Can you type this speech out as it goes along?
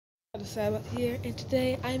Sabbath here, and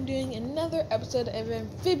today I'm doing another episode of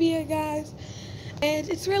Amphibia, guys. And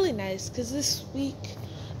it's really nice because this week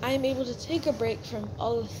I'm able to take a break from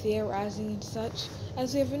all the theorizing and such,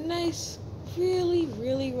 as we have a nice,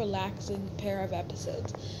 really relaxing pair of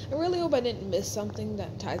episodes. I really hope I didn't miss something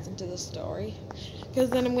that ties into the story, because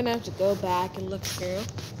then I'm gonna have to go back and look through.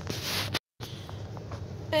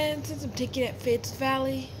 And since I'm taking it face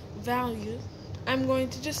value, I'm going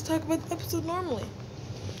to just talk about the episode normally.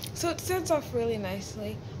 So it starts off really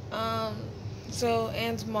nicely. So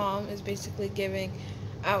Anne's mom is basically giving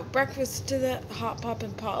out breakfast to the Hot Pop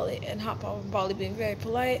and Polly, and Hot Pop and Polly, being very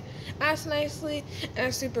polite, asks nicely, and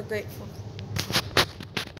are super grateful.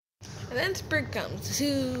 And then Sprig comes,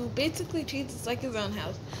 who basically treats it like his own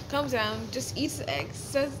house. Comes down, just eats the eggs,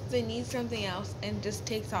 says they need something else, and just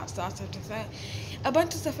takes hot sauce after that. A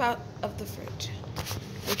bunch of stuff out of the fridge,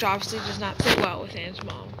 which obviously does not sit well with Anne's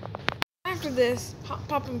mom. After this, Hot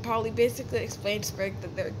Pop and Polly basically explain to Sprig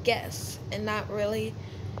that they're guests and not really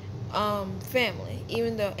family.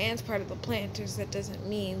 Even though Anne's part of the Planters, that doesn't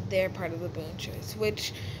mean they're part of the Boonchuys,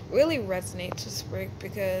 which really resonates with Sprig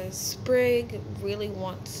because Sprig really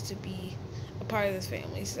wants to be a part of this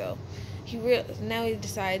family. So now he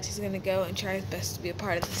decides he's going to go and try his best to be a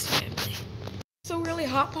part of this family. So really,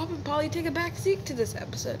 Hot Pop and Polly take a back seat to this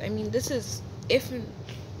episode. I mean, this is, if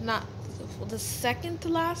not the second to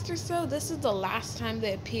last or so, this is the last time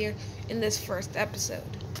they appear in this first episode.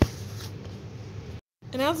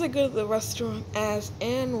 And as they go to the restaurant, as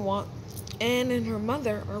Anne and her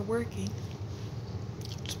mother are working,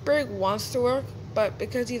 Sprig wants to work, but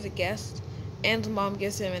because he's a guest, Anne's mom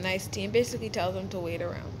gives him an iced tea and basically tells him to wait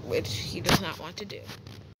around, which he does not want to do.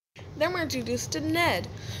 Then we're introduced to Ned,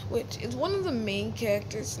 which is one of the main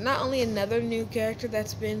characters, not only another new character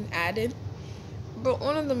that's been added, but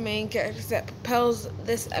one of the main characters that propels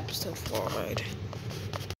this episode forward.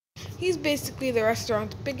 He's basically the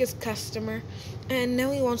restaurant's biggest customer, and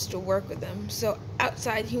now he wants to work with them. So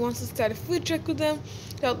outside, he wants to start a food truck with them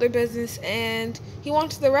to help their business, and he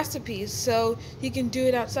wants the recipes so he can do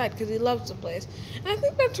it outside because he loves the place. And I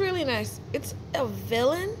think that's really nice. It's a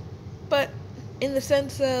villain, but in the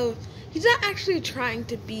sense of he's not actually trying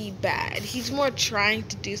to be bad. He's more trying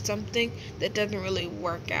to do something that doesn't really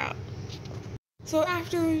work out. So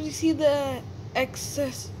after we see the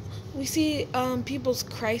excess, we see people's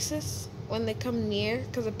crisis when they come near,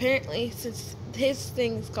 because apparently since his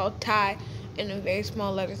thing is called Ty in very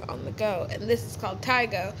small letters on the go, and this is called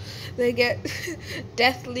Tygo, they get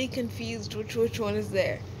deathly confused which one is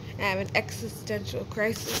there, and have an existential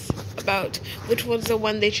crisis about which one's the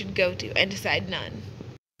one they should go to, and decide none.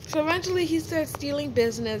 So eventually he starts stealing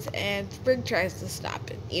business, and Sprig tries to stop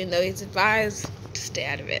it, even though he's advised to stay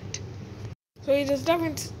out of it. So he does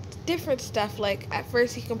different stuff, like at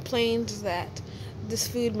first he complains that this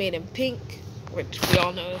food made him pink, which we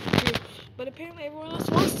all know is true, but apparently everyone else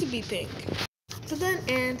wants to be pink. So then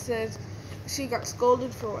Anne says she got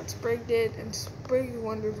scolded for what Sprig did, and Sprig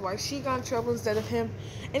wonders why she got in trouble instead of him,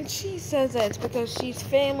 and she says that it's because she's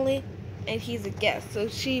family and he's a guest, so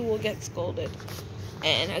she will get scolded,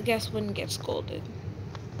 and a guest wouldn't get scolded.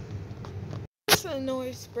 This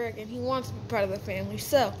annoys Sprig, and he wants to be part of the family,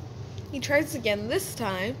 so he tries again, this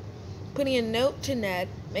time putting a note to Ned,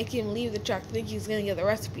 making him leave the truck, think he's going to get the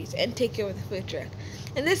recipes and take over the food truck.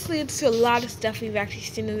 And this leads to a lot of stuff we've actually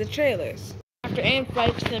seen in the trailers. After Anne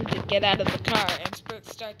fights him to get out of the car and Sprig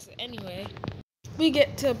starts it anyway, we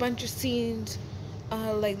get to a bunch of scenes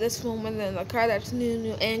like this one when they're in the car, that's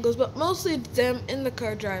new angles, but mostly it's them in the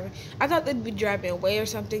car driving. I thought they'd be driving away or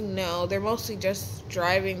something. No, they're mostly just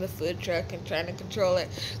driving the food truck and trying to control it,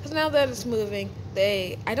 because now that it's moving,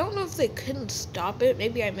 I don't know if they couldn't stop it,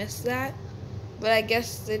 maybe I missed that, but I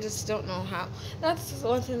guess they just don't know how. That's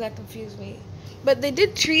one thing that confused me. But they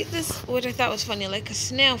did treat this, which I thought was funny, like a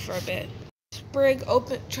snail for a bit. Sprig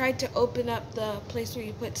tried to open up the place where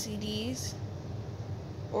you put CDs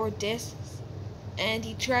or discs, and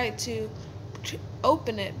he tried to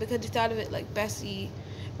open it because he thought of it like Bessie,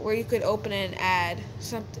 where you could open it and add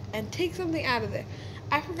something and take something out of there.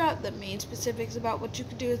 I forgot the main specifics about what you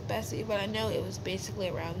could do with Bessie, but I know it was basically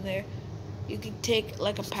around there. You could take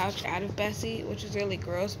like a pouch out of Bessie, which is really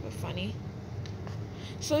gross but funny.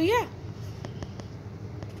 So yeah.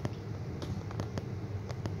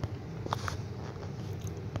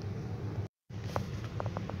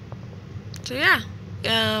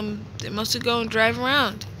 They mostly go and drive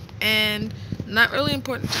around, and not really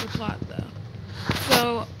important to the plot though.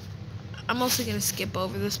 So I'm mostly gonna skip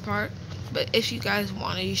over this part, but if you guys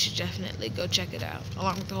want it, you should definitely go check it out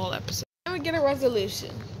along with the whole episode. And we get a resolution.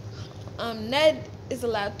 Ned is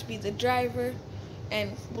allowed to be the driver,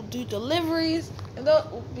 and will do deliveries, and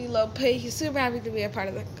they'll be low pay. He's super happy to be a part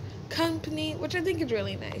of the company, which I think is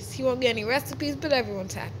really nice. He won't get any recipes, but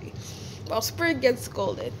everyone's happy. While Sprig gets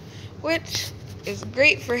scolded, which is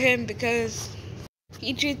great for him because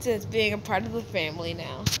he treats it as being a part of the family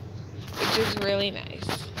now, which is really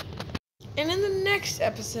nice. And in the next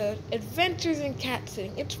episode, Adventures in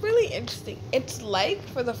Catsitting, it's really interesting. It's like,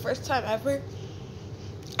 for the first time ever,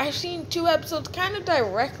 I've seen 2 episodes kind of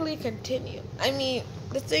directly continue. I mean,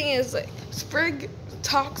 the thing is, like, Sprig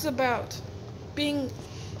talks about being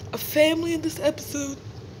a family in this episode,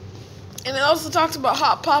 and it also talks about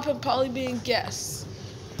Hot Pop and Polly being guests.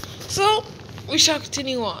 So, we shall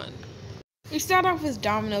continue on. We start off with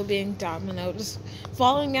Domino being Domino, just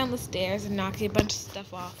falling down the stairs and knocking a bunch of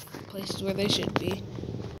stuff off places where they should be.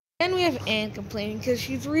 Then we have Anne complaining because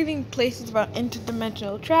she's reading places about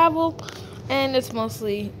interdimensional travel, and it's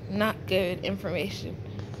mostly not good information,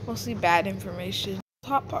 mostly bad information.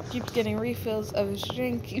 Hot Pop keeps getting refills of his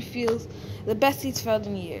drink. He feels the best he's felt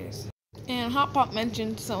in years. And Hot Pop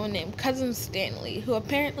mentioned someone named Cousin Stanley, who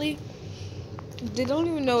apparently they don't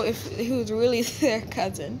even know if he was really their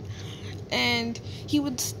cousin. And he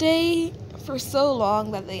would stay for so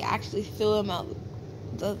long that they actually threw him out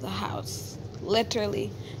the house.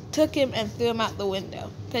 Literally took him and threw him out the window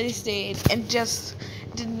because he stayed and just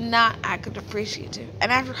did not act appreciative.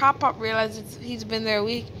 And after Hot Pop realizes he's been there a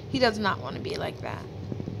week, he does not want to be like that.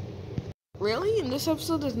 Really, in this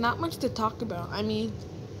episode, there's not much to talk about. I mean,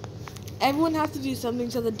 everyone has to do something,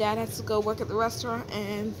 so the dad has to go work at the restaurant,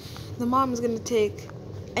 and the mom is going to take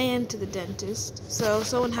Anne to the dentist. So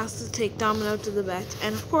someone has to take Domino to the vet,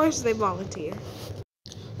 and of course, they volunteer.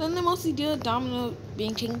 Then they mostly deal with Domino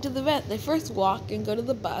being taken to the vet. They first walk and go to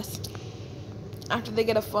the bus after they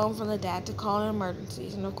get a phone from the dad to call in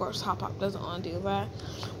emergencies. And of course, Hot Pop doesn't want to do that.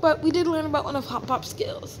 But we did learn about one of Hot Pop's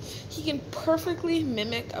skills. He can perfectly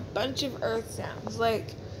mimic a bunch of earth sounds.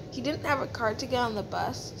 Like, he didn't have a card to get on the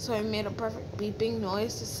bus, so he made a perfect beeping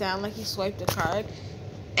noise to sound like he swiped a card.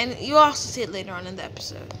 And you also see it later on in the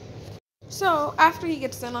episode. So, after he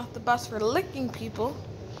gets sent off the bus for licking people,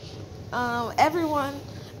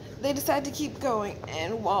 they decide to keep going.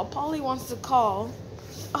 And while Polly wants to call,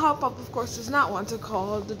 Hot Pop, of course, does not want to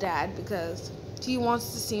call the dad because he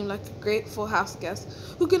wants to seem like a grateful house guest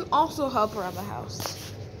who can also help around the house.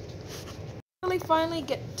 They finally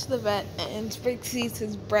get to the vet, and Sprig sees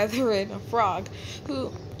his brethren, a frog,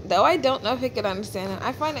 who, though I don't know if he could understand him,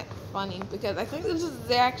 I find it funny because I think this is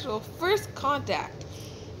the actual first contact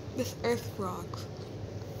with Earth frogs.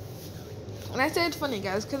 And I say it's funny,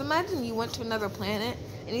 guys, because imagine you went to another planet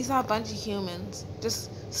and you saw a bunch of humans, just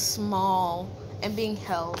small and being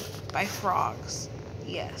held by frogs.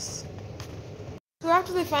 Yes. So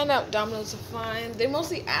after they find out Domino's fine, they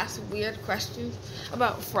mostly ask weird questions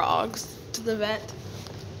about frogs to the vet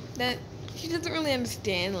that he doesn't really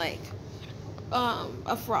understand, like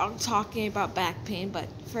a frog talking about back pain, but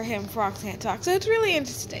for him, frogs can't talk. So it's really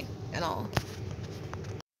interesting and all.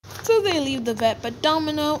 So they leave the vet, but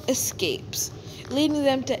Domino escapes, leading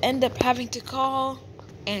them to end up having to call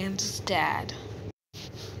Anne's dad.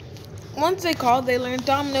 Once they call, they learn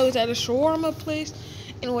Domino is at a shawarma place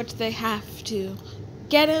in which they have to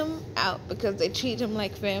get him out because they treat him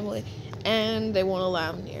like family and they won't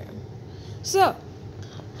allow him near him. So,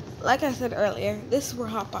 like I said earlier, this is where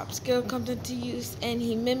Hot Pop's skill comes into use, and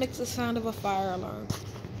he mimics the sound of a fire alarm.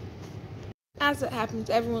 As it happens,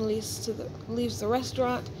 everyone leaves the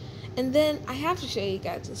restaurant, and then I have to show you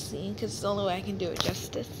guys the scene because it's the only way I can do it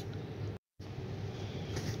justice.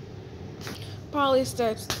 Polly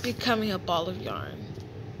starts becoming a ball of yarn.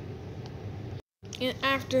 And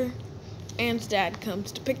after, Anne's dad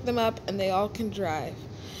comes to pick them up, and they all can drive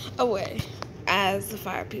away as the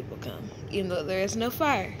fire people come, even though there is no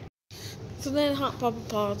fire. So then Hot Pop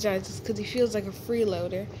apologizes because he feels like a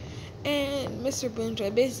freeloader, and Mr.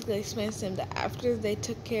 Boonchuy basically explains to him that after they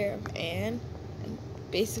took care of Anne and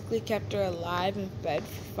basically kept her alive and fed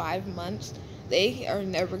for 5 months, they are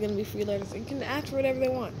never going to be freeloaders and can ask for whatever they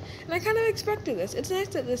want. And I kind of expected this. It's nice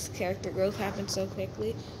that this character growth happened so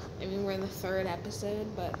quickly. I mean, we're in the 3rd episode,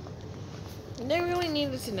 but they really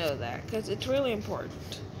needed to know that because it's really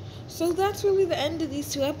important. So that's really the end of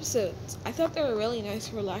these 2 episodes. I thought they were really nice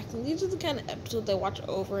and relaxing. These are the kind of episodes I watch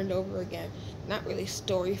over and over again, not really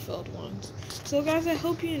story-filled ones. So guys, I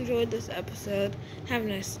hope you enjoyed this episode. Have a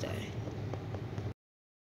nice day.